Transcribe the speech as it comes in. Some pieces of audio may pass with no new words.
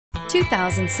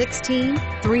2016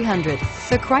 300.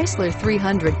 The Chrysler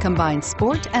 300 combines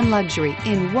sport and luxury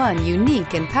in one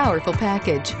unique and powerful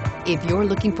package. If you're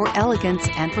looking for elegance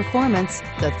and performance,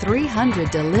 the 300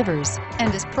 delivers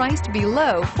and is priced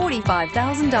below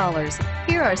 $45,000.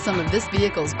 Here are some of this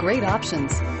vehicle's great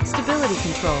options: stability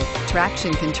control,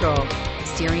 traction control,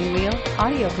 steering wheel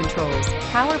audio controls,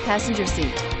 power passenger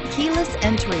seat, keyless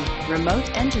entry, remote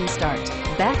engine start,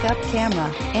 backup camera,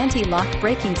 anti-lock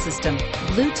braking system,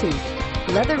 Bluetooth,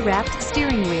 leather-wrapped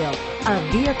steering wheel. A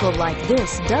vehicle like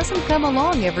this doesn't come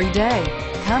along every day.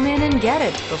 Come in and get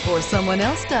it before someone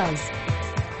else does.